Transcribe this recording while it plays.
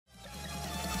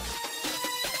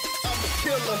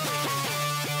killer.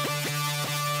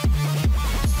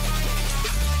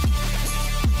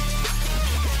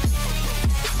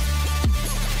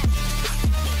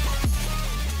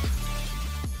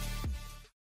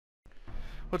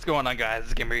 What's going on, guys?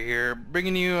 It's Gamer here,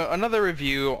 bringing you another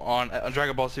review on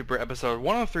Dragon Ball Super episode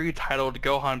 103 titled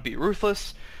Gohan Be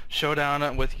Ruthless,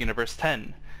 Showdown with Universe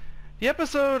 10. The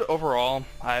episode overall,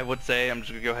 I would say, I'm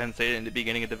just going to go ahead and say it in the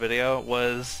beginning of the video,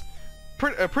 was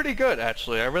pretty good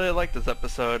actually. I really liked this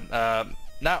episode,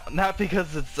 not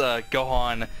because it's a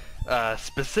Gohan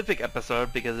specific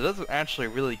episode, because it doesn't actually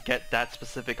really get that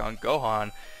specific on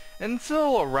Gohan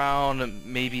until around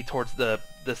maybe towards the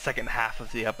second half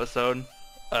of the episode.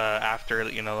 After,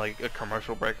 you know, like a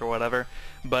commercial break or whatever.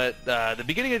 But the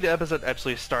beginning of the episode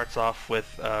actually starts off with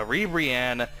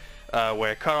Brienne,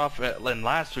 where it cut off in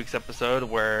last week's episode,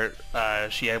 where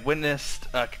she had witnessed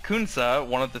Kakunsa,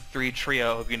 one of the three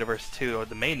trio of Universe 2 of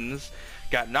the Maidens,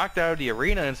 got knocked out of the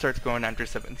arena and starts going after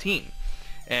 17.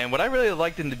 And what I really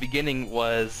liked in the beginning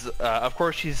was, of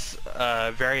course, she's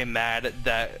very mad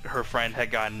that her friend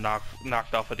had gotten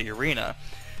knocked off of the arena.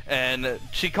 And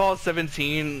she calls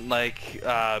 17 like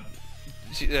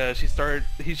she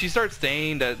starts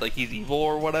saying that like he's evil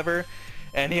or whatever,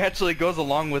 and he actually goes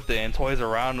along with it and toys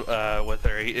around with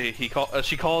her.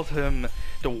 She calls him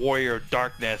the Warrior of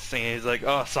Darkness, and he's like,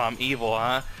 "Oh, so I'm evil,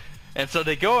 huh?" And so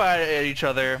they go at each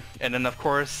other, and then of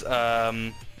course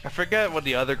I forget what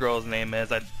the other girl's name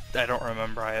is. I don't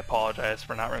remember. I apologize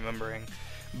for not remembering.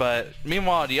 But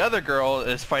meanwhile, the other girl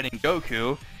is fighting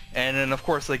Goku. And then, of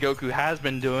course, like Goku has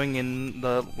been doing in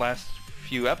the last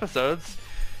few episodes,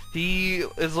 he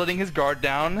is letting his guard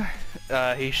down.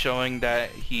 He's showing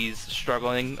that he's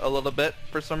struggling a little bit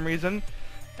for some reason.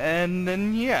 And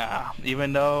then, yeah,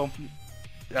 even though,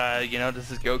 you know,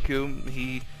 this is Goku,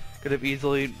 he could have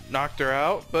easily knocked her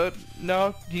out. But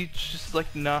no, he's just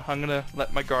like, no, I'm gonna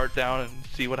let my guard down and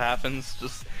see what happens.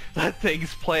 Just let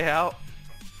things play out.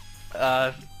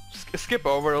 Skip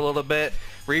over it a little bit.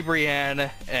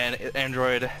 Brienne and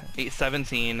Android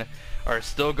 817 are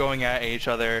still going at each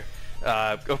other.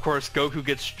 Of course, Goku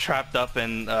gets trapped up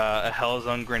in a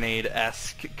Hellzone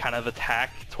Grenade-esque kind of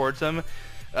attack towards him.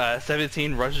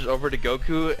 17 rushes over to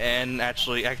Goku and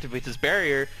actually activates his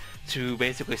barrier to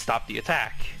basically stop the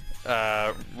attack.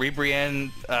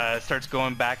 Brienne starts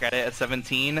going back at it at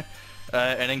 17, and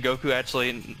then Goku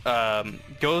actually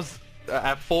goes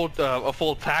at a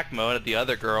full attack mode at the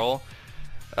other girl.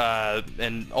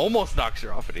 And almost knocks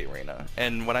her off of the arena.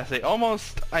 And when I say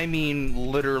almost, I mean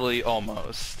literally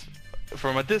almost.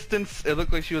 From a distance, it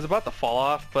looked like she was about to fall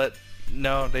off, but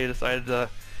no, they decided to,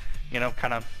 you know,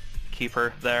 kind of keep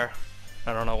her there.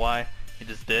 I don't know why. He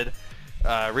just did.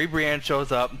 Brienne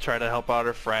shows up, try to help out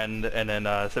her friend, and then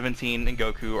 17 and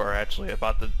Goku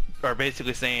are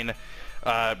basically saying,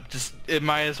 it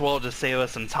might as well just save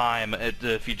us some time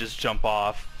if you just jump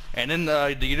off. And then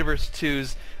the Universe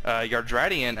 2's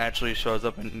Yardradian actually shows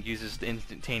up and uses the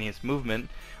instantaneous movement,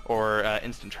 or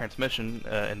instant transmission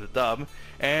in the dub,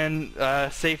 and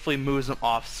safely moves them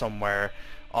off somewhere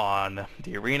on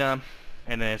the arena,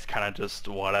 and then it's kind of just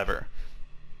whatever.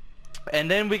 And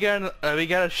then we get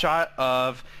a shot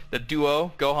of the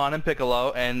duo, Gohan and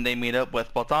Piccolo, and they meet up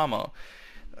with Baltamo.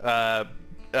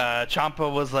 Champa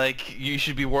was like, you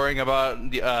should be worrying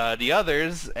about the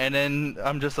others, and then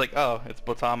I'm just like, oh, it's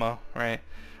Baltamo, right?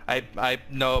 I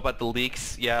know about the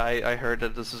leaks. Yeah, I heard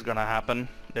that this was gonna happen,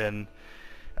 and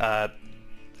I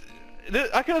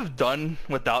could have done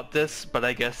without this, but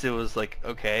I guess it was like,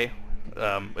 okay,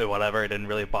 whatever, it didn't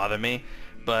really bother me.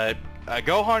 But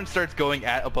Gohan starts going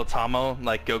at Baltamo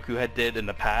like Goku had did in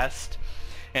the past,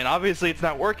 and obviously it's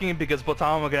not working because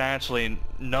Baltamo can actually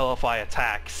nullify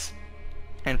attacks.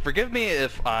 And forgive me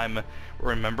if I'm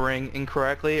remembering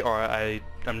incorrectly, or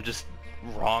I'm just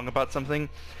wrong about something,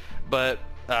 but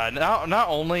not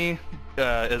only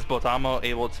is Baltamo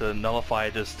able to nullify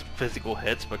just physical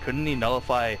hits, but couldn't he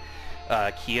nullify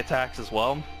key attacks as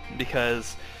well?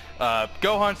 Because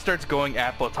Gohan starts going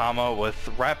at Baltamo with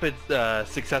rapid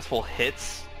successful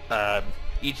hits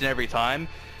each and every time,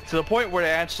 to the point where it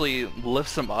actually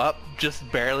lifts him up just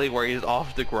barely where he's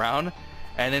off the ground,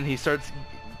 and then he starts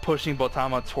pushing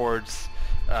Baltamo towards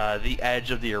the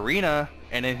edge of the arena,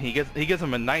 and then he gives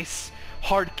him a nice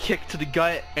hard kick to the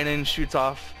gut, and then shoots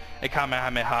off a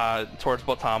Kamehameha towards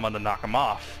Baltamo to knock him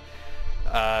off.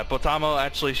 Baltamo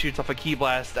actually shoots off a Ki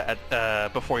Blast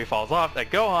before he falls off at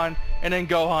Gohan, and then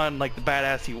Gohan, like the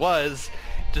badass he was,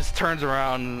 just turns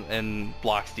around and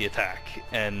blocks the attack.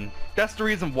 And that's the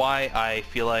reason why I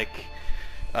feel like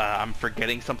I'm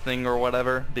forgetting something or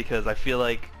whatever, because I feel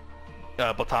like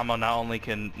Baltamo not only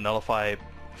can nullify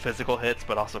physical hits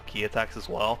but also key attacks as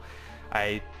well.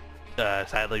 I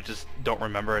sadly just don't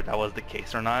remember if that was the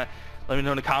case or not. Let me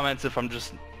know in the comments if I'm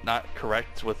just not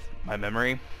correct with my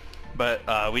memory. But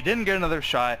we didn't get another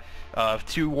shot of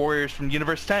two warriors from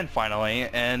Universe 10 finally,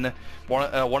 and one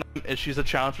of them issues a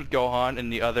challenge with Gohan,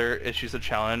 and the other issues a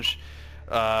challenge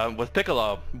with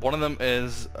Piccolo. One of them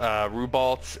is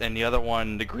Rubalt, and the other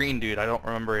one, the green dude, I don't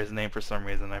remember his name for some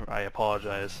reason, I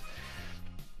apologize.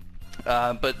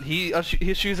 But he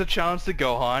issues a challenge to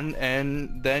Gohan,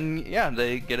 and then yeah,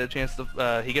 they get a chance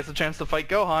to he gets a chance to fight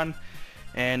Gohan,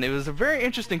 and it was a very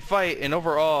interesting fight. And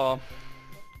overall,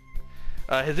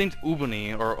 his name's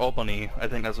Ubani, or Obani, I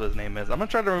think that's what his name is. I'm gonna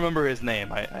try to remember his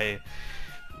name.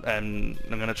 I'm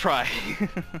gonna try.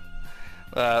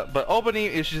 But Obani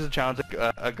issues a challenge to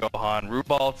Gohan.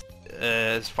 Rubalt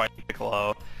is fighting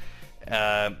Piccolo,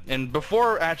 and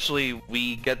before actually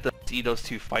we get to see those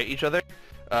two fight each other,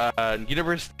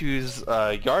 Universe 2's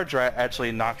Yardrat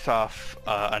actually knocks off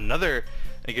another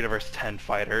Universe 10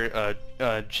 fighter,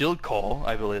 Jill Cole,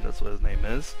 I believe that's what his name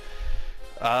is.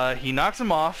 He knocks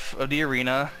him off of the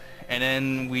arena, and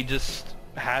then we just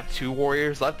have two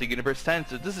warriors left at Universe 10.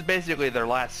 So this is basically their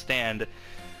last stand,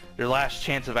 their last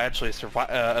chance of actually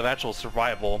actual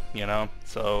survival, you know.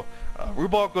 So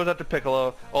Rubalt goes after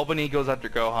Piccolo, Obani goes after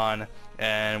Gohan,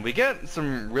 and we get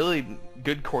some really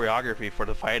good choreography for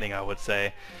the fighting, I would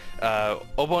say.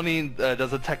 Obani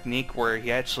does a technique where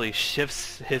he actually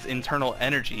shifts his internal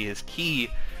energy, his ki,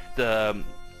 to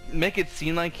make it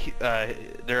seem like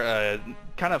they're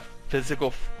kind of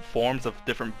physical forms of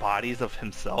different bodies of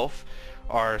himself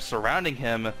are surrounding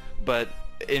him, but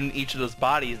in each of those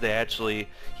bodies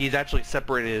he's actually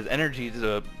separated his energy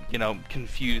to, you know,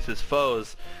 confuse his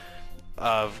foes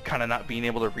of kind of not being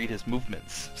able to read his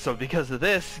movements. So because of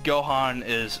this, Gohan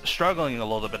is struggling a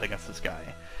little bit against this guy,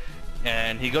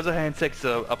 and he goes ahead and takes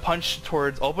a punch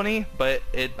towards Obani, but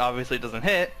it obviously doesn't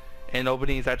hit, and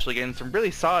Obani is actually getting some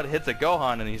really solid hits at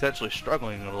Gohan, and he's actually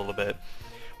struggling a little bit.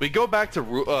 We go back to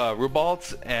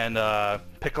Rubalt and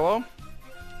Piccolo,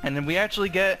 and then we actually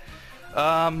get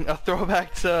a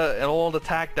throwback to an old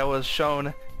attack that was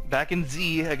shown back in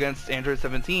Z against Android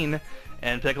 17,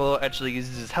 and Piccolo actually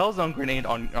uses his Hell Zone grenade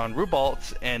on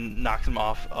Rubalt and knocks him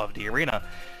off of the arena.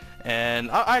 And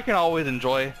I can always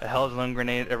enjoy a Hell Zone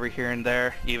grenade every here and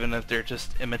there, even if they're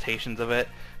just imitations of it.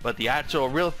 But the actual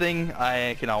real thing,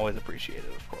 I can always appreciate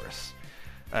it, of course.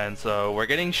 And so we're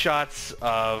getting shots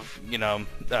of, you know,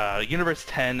 Universe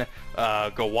 10,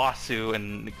 Gowasu,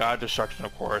 and the God Destruction,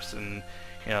 of course. And,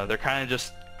 you know, they're kind of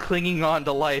just clinging on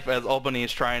to life as Obani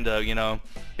is trying to, you know,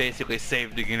 basically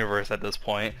save the universe at this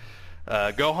point.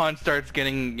 Gohan starts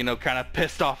getting, you know, kind of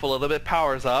pissed off a little bit,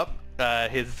 powers up.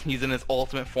 He's in his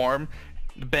ultimate form.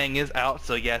 Bang is out,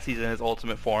 so yes, he's in his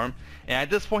ultimate form. And at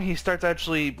this point, he starts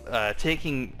actually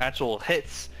taking actual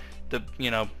hits to,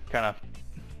 you know, kind of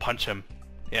punch him.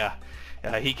 Yeah,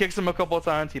 he kicks him a couple of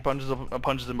times. He punches him a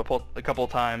couple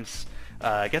of times.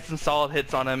 Gets some solid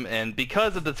hits on him, and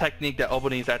because of the technique that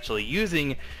Obani is actually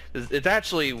using, it's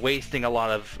actually wasting a lot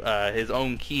of his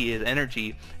own ki, his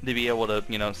energy, to be able to,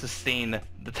 you know, sustain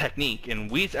the technique. And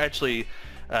Whis actually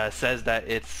says that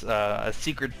it's a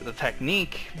secret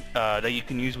technique that you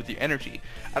can use with your energy.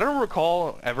 I don't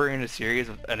recall ever in a series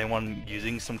of anyone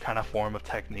using some kind of form of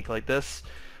technique like this.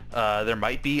 There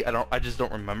might be. I just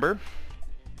don't remember.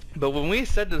 But when we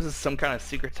said this is some kind of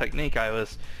secret technique, I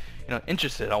was, you know,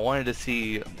 interested. I wanted to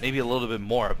see maybe a little bit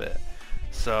more of it.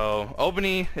 So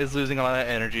Obani is losing a lot of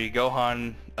energy.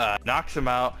 Gohan knocks him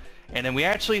out, and then we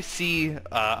actually see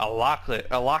a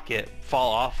locket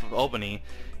fall off of Obani,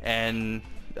 and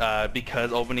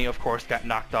because Obani, of course, got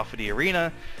knocked off of the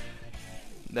arena,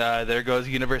 there goes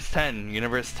Universe 10.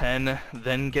 Universe 10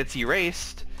 then gets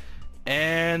erased,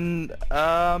 and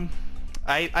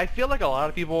I feel like a lot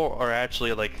of people are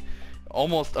actually like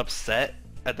almost upset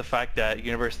at the fact that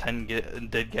Universe 10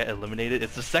 did get eliminated.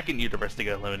 It's the second universe to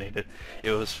get eliminated.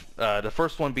 It was the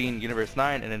first one being Universe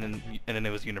 9, and then it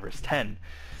was Universe 10.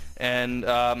 And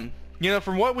you know,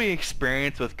 from what we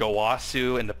experienced with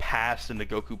Gowasu in the past in the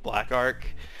Goku Black arc,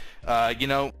 you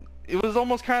know, it was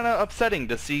almost kind of upsetting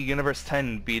to see Universe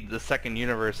 10 be the second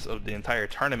universe of the entire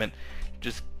tournament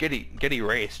just get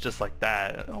erased just like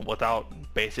that, without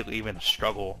basically even a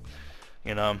struggle,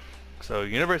 you know. So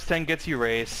Universe 10 gets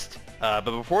erased, but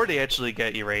before they actually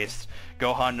get erased,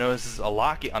 Gohan notices a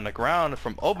locket on the ground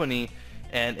from Obani,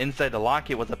 and inside the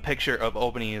locket was a picture of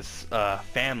Obani's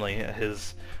family,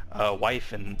 his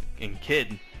wife and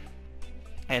kid.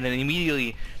 And then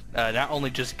immediately, not only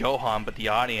just Gohan, but the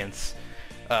audience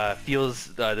feels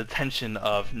the tension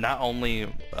of not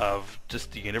only of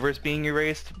just the universe being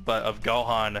erased, but of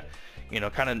Gohan, you know,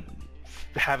 kind of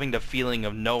having the feeling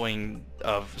of knowing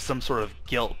of some sort of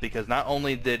guilt, because not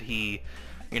only did he,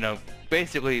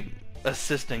 basically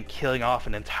assist in killing off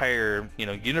an entire,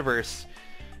 universe,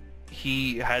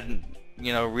 he had,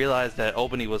 realized that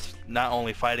Obani was not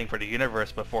only fighting for the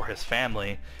universe but for his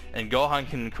family. And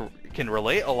Gohan can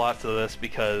relate a lot to this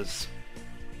because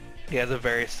he has a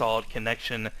very solid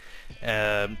connection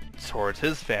towards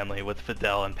his family with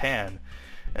Fidel and Pan.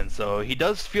 And so he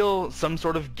does feel some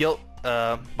sort of guilt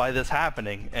by this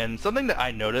happening. And something that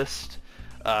I noticed,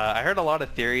 I heard a lot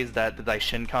of theories that the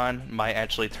dai-shinkan might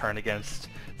actually turn against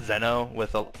Zen-oh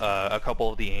with a couple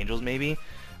of the angels maybe.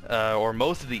 Or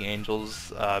most of the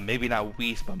angels, maybe not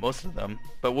Whis, but most of them.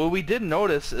 But what we did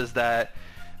notice is that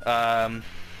the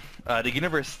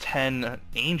Universe 10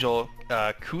 angel,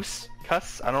 Kuss,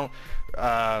 I don't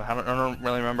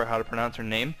really remember how to pronounce her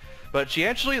name, but she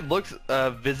actually looks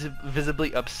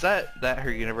visibly upset that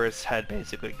her universe had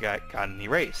basically gotten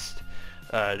erased.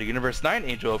 The Universe 9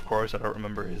 angel, of course, I don't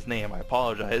remember his name, I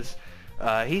apologize.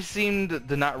 He seemed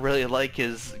to not really like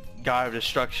his God of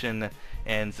Destruction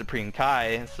and Supreme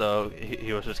Kai, so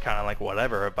he was just kind of like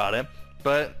whatever about it.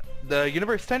 But the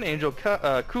Universe 10 angel,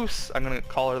 Kuss, I'm gonna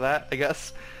call her that, I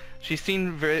guess, she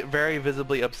seemed very, very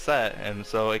visibly upset, and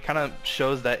so it kind of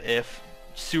shows that if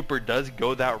Super does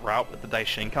go that route with the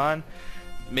dai-shinkan,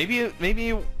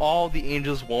 maybe all the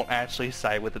angels won't actually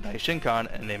side with the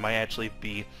dai-shinkan, and they might actually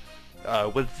be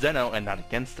with Zen-oh and not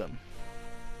against them.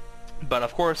 But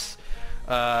of course,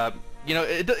 it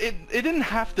didn't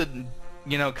have to,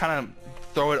 kind of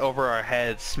throw it over our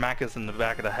heads, smack us in the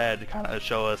back of the head to kind of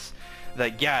show us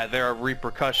that, yeah, there are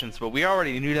repercussions, but we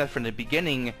already knew that from the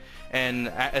beginning, and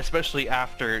especially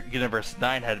after Universe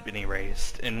 9 had been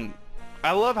erased. And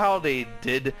I love how they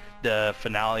did the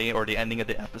finale, or the ending of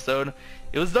the episode.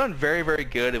 It was done very, very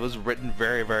good. It was written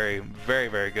very, very, very,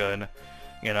 very good.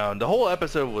 The whole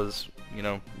episode was,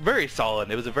 very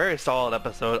solid. It was a very solid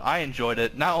episode. I enjoyed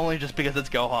it, not only just because it's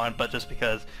Gohan, but just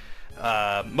because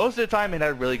most of the time it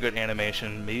had really good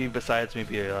animation, maybe besides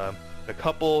maybe a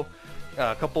couple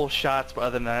shots, but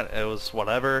other than that, it was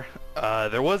whatever.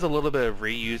 There was a little bit of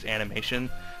reused animation,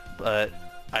 but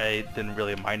I didn't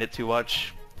really mind it too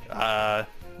much.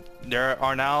 There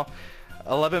are now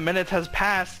 11 minutes has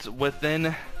passed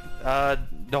within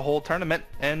the whole tournament,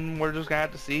 and we're just gonna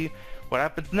have to see what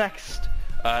happens next.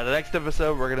 The next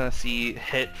episode, we're gonna see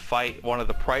Hit fight one of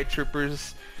the Pride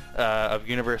Troopers of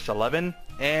Universe 11,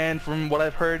 and from what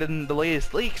I've heard in the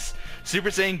latest leaks, Super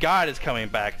Saiyan God is coming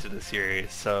back to the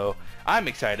series, so I'm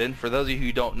excited. For those of you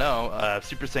who don't know,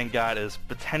 Super Saiyan God is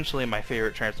potentially my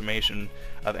favorite transformation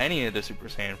of any of the Super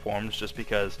Saiyan forms, just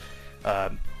because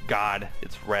God,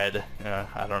 it's red,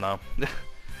 I don't know.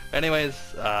 Anyways,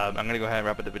 I'm gonna go ahead and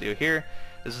wrap up the video here.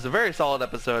 This is a very solid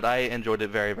episode. I enjoyed it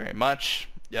very, very much.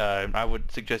 I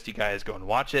would suggest you guys go and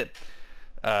watch it.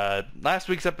 Last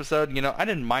week's episode, I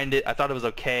didn't mind it. I thought it was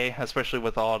okay, especially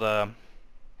with all the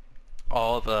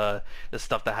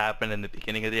stuff that happened in the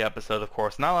beginning of the episode. Of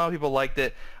course, not a lot of people liked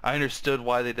it. I understood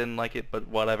why they didn't like it, but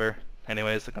whatever.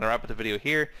 Anyways, I'm gonna wrap up the video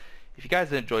here. If you guys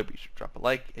did enjoy, be sure to drop a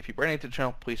like. If you're brand new to the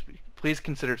channel, please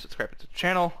consider subscribing to the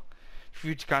channel for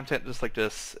future content just like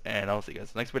this. And I'll see you guys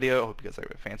in the next video. I hope you guys have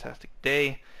a fantastic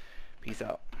day. Peace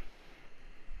out.